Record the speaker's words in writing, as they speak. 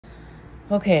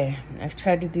Okay, I've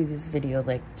tried to do this video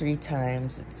like 3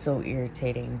 times. It's so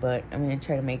irritating, but I'm going to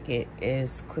try to make it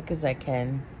as quick as I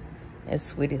can, as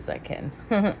sweet as I can.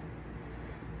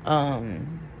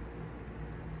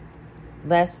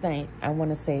 Last night, I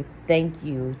want to say thank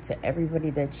you to everybody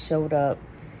that showed up,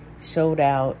 showed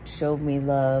out, showed me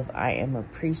love. I am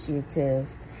appreciative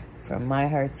from my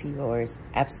heart to yours,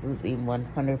 absolutely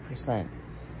 100%.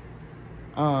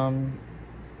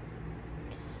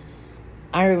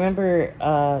 I remember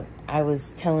I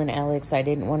was telling Alex I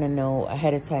didn't want to know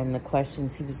ahead of time the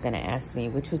questions he was going to ask me,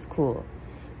 which was cool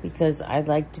because I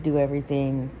like to do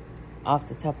everything off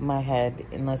the top of my head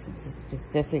unless it's a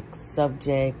specific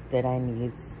subject that I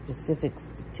need, specific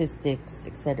statistics,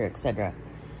 etc., etc.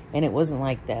 And it wasn't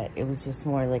like that. It was just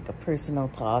more like a personal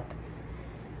talk,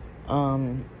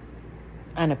 an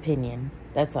opinion.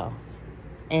 That's all.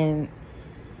 And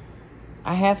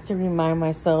I have to remind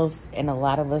myself, and a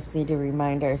lot of us need to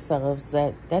remind ourselves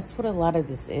that that's what a lot of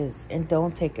this is. And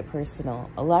don't take it personal.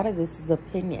 A lot of this is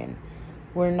opinion.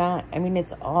 We're not, I mean,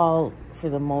 it's all, for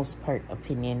the most part,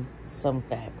 opinion. Some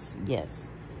facts, yes.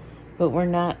 But we're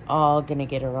not all going to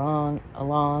get along.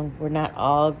 We're not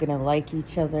all going to like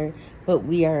each other. But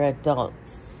we are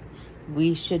adults.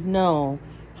 We should know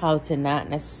how to not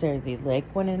necessarily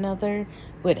like one another,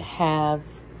 but have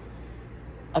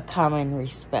a common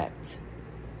respect.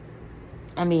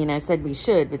 I mean, I said we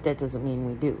should, but that doesn't mean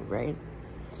we do, right?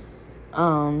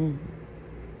 I've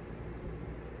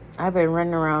been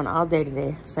running around all day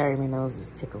today. Sorry, my nose is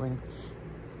tickling.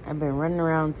 I've been running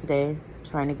around today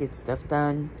trying to get stuff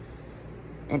done.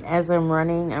 And as I'm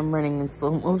running in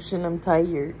slow motion. I'm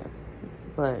tired.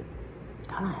 But,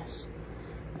 gosh,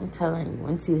 I'm telling you,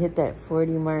 once you hit that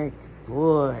 40 mark,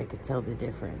 boy, I could tell the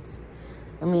difference.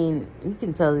 I mean, you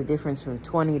can tell the difference from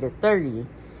 20 to 30.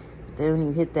 But then when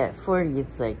you hit that 40,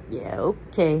 it's like, yeah,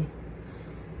 okay.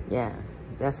 Yeah,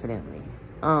 definitely.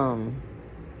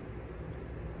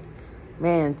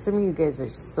 Man, some of you guys are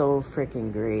so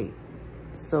freaking great.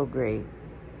 So great.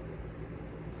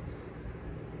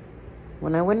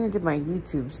 When I went into my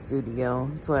YouTube studio,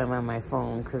 that's why I'm on my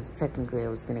phone, because technically I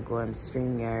was going to go on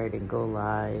StreamYard and go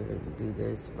live and do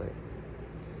this, but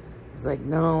I was like,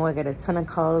 no, I got a ton of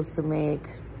calls to make.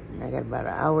 I got about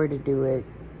an hour to do it.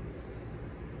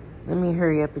 Let me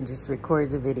hurry up and just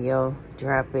record the video,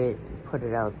 drop it, put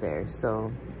it out there.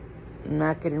 So I'm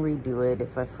not going to redo it.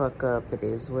 If I fuck up, it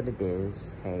is what it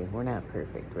is. Hey, we're not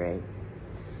perfect, right?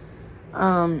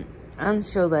 On the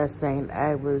show last night,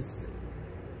 I was,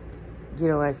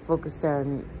 I focused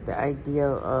on the idea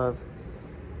of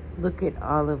look at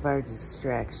all of our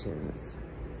distractions.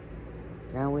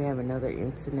 Now we have another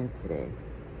incident today.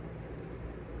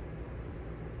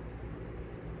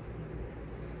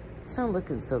 It's not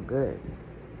looking so good.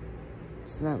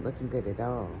 It's not looking good at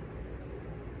all.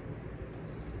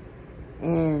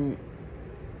 And,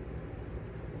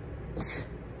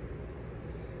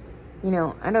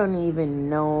 I don't even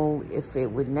know if it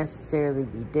would necessarily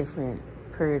be different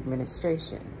per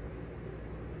administration.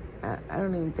 I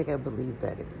don't even think I believe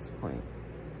that at this point.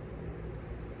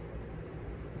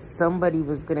 Somebody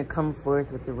was going to come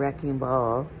forth with the wrecking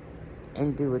ball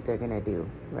and do what they're going to do,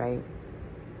 right?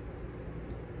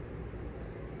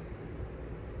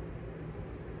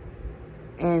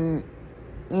 And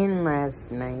in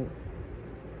last night,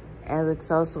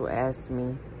 Alex also asked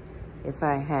me if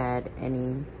I had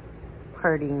any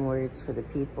parting words for the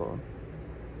people.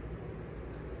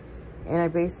 And I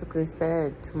basically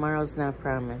said, tomorrow's not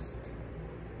promised.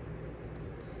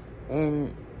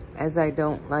 And as I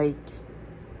don't like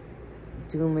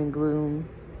doom and gloom,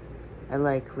 I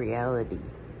like reality.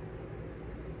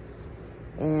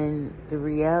 And the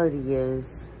reality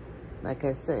is, like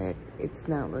I said, it's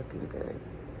not looking good.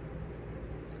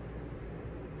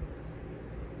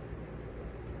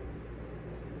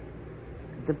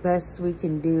 The best we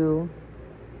can do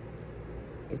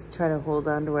is try to hold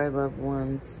on to our loved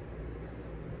ones,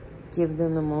 give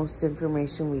them the most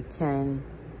information we can,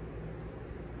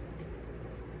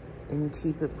 and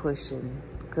keep it pushing,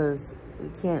 because we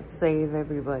can't save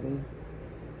everybody.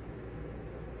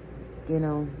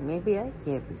 Maybe I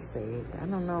can't be saved. I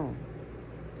don't know.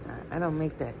 I don't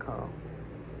make that call.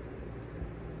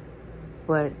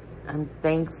 But I'm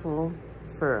thankful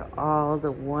for all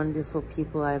the wonderful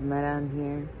people I've met on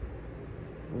here.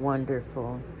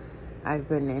 Wonderful. I've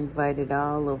been invited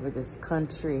all over this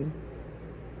country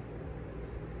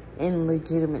and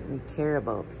legitimately care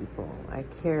about people. I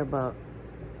care about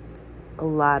a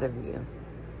lot of you.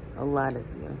 A lot of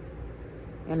you.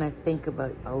 And I think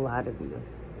about a lot of you.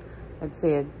 I'd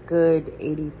say a good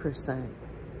 80%.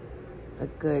 A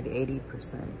good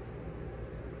 80%.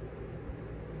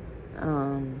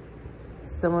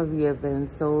 some of you have been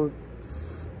so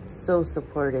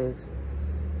supportive,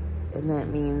 and that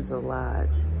means a lot.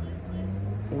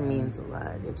 It means a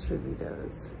lot. It truly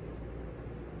does.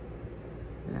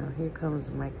 Now here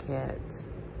comes my cat,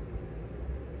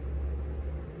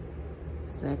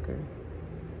 Snicker.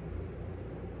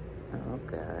 Oh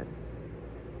God.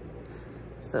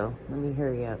 So let me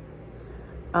hurry up.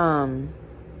 I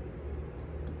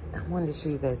wanted to show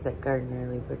you guys that garden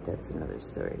early, but that's another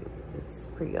story. It's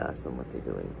pretty awesome what they're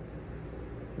doing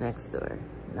next door.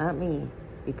 Not me,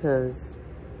 because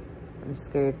I'm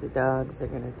scared the dogs are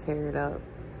gonna tear it up.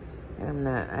 And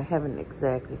I haven't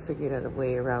exactly figured out a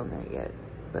way around that yet,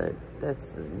 but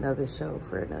that's another show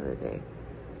for another day.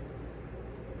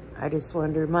 I just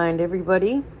wanted to remind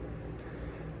everybody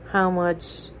how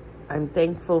much I'm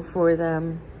thankful for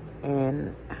them,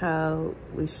 and how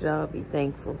we should all be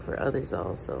thankful for others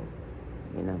also,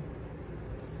 you know.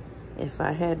 If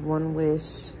I had one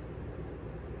wish,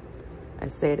 I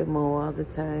say to Mo all the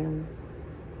time,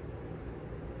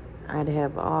 I'd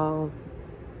have all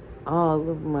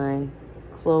of my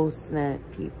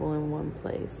close-knit people in one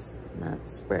place, not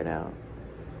spread out.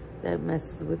 That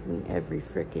messes with me every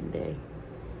freaking day.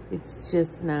 It's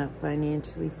just not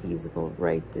financially feasible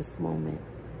right this moment.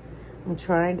 I'm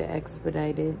trying to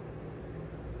expedite it.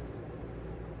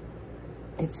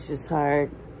 It's just hard.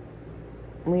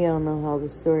 We all know how the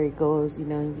story goes. You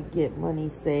know, you get money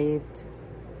saved,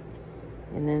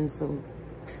 and then some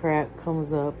crap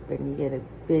comes up, and you get a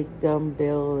big dumb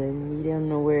bill, and you don't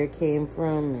know where it came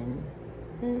from,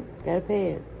 and gotta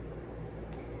pay it.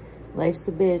 Life's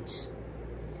a bitch.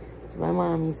 That's what my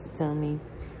mom used to tell me.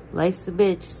 Life's a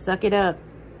bitch. Suck it up.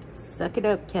 Suck it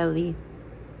up, Kelly.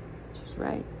 She's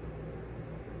right.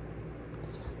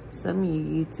 Some of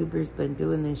you YouTubers been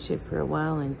doing this shit for a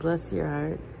while, and bless your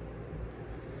heart,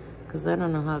 because I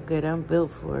don't know how good I'm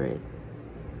built for it.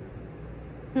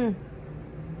 At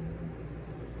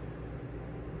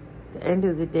the end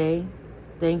of the day,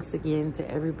 thanks again to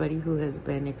everybody who has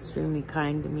been extremely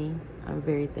kind to me. I'm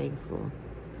very thankful.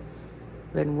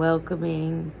 Been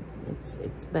welcoming.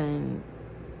 It's been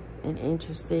an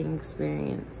interesting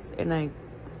experience, and I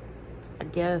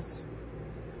guess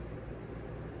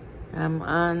I'm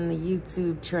on the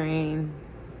YouTube train.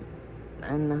 I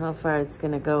don't know how far it's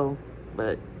gonna go,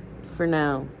 but for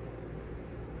now.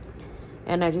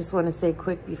 And I just want to say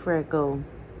quick before I go,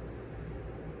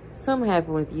 something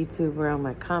happened with YouTube where all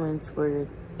my comments were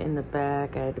in the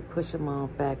back. I had to push them all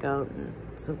back out, and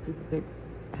so people could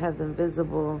have them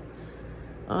visible.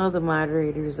 All the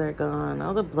moderators are gone.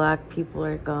 All the blocked people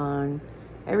are gone.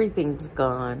 Everything's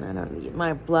gone. I don't need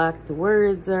my blocked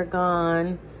words are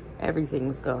gone.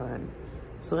 Everything's gone.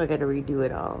 So I got to redo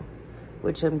it all,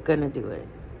 which I'm gonna do it.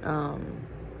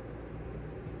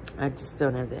 I just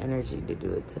don't have the energy to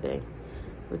do it today,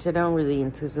 which I don't really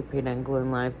anticipate on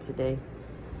going live today.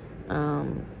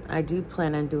 I do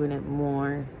plan on doing it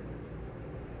more.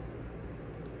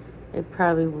 It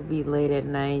probably will be late at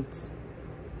night,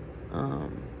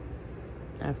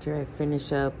 after I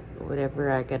finish up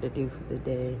whatever I got to do for the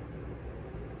day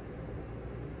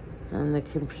on the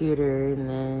computer, and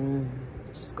then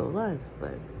just go live,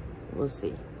 but we'll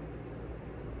see.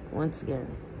 Once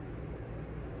again,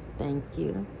 thank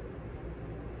you.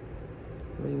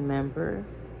 Remember,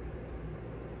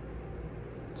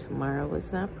 tomorrow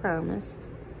is not promised.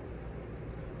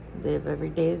 Live every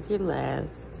day as your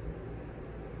last.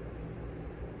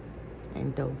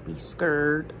 And don't be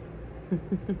scared.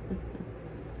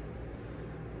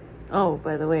 Oh,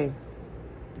 by the way,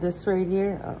 this right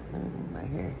here, my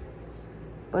hair.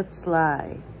 But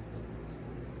Sly,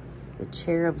 the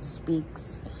Cherub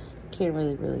Speaks. Can't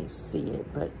really see it,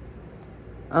 but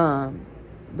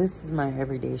this is my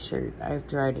everyday shirt. I've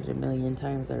dried it a million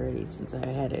times already since I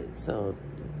had it, so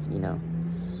it's, you know,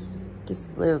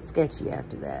 gets a little sketchy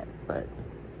after that, but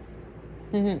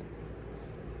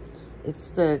it's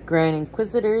the Grand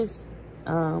Inquisitors.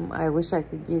 I wish I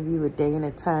could give you a day and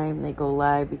a time they go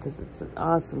live, because it's an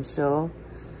awesome show.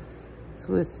 It's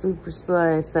with Super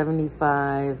Sly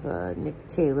 75, Nick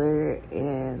Taylor,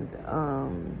 and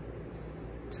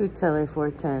Truth Teller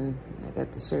 410. I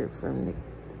got the shirt from Nick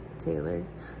Taylor.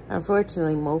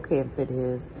 Unfortunately, Mo can't fit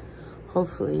his.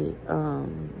 Hopefully,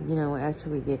 you know, after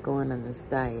we get going on this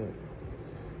diet,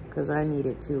 because I need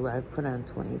it too. I put on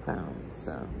 20 pounds,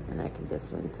 so, and I can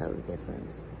definitely tell the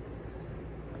difference.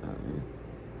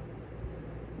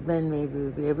 Then maybe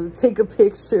we'll be able to take a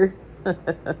picture.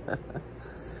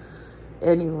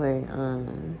 Anyway,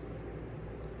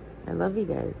 I love you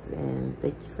guys, and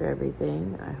thank you for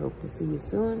everything. I hope to see you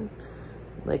soon.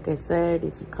 Like I said,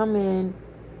 if you come in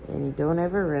and you don't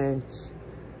have a wrench,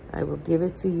 I will give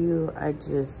it to you. I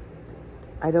just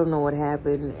I don't know what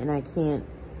happened, and I can't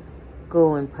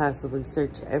go and possibly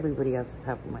search everybody off the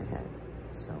top of my head.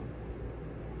 So,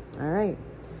 all right.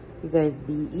 You guys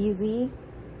be easy.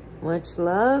 Much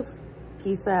love.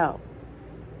 Peace out.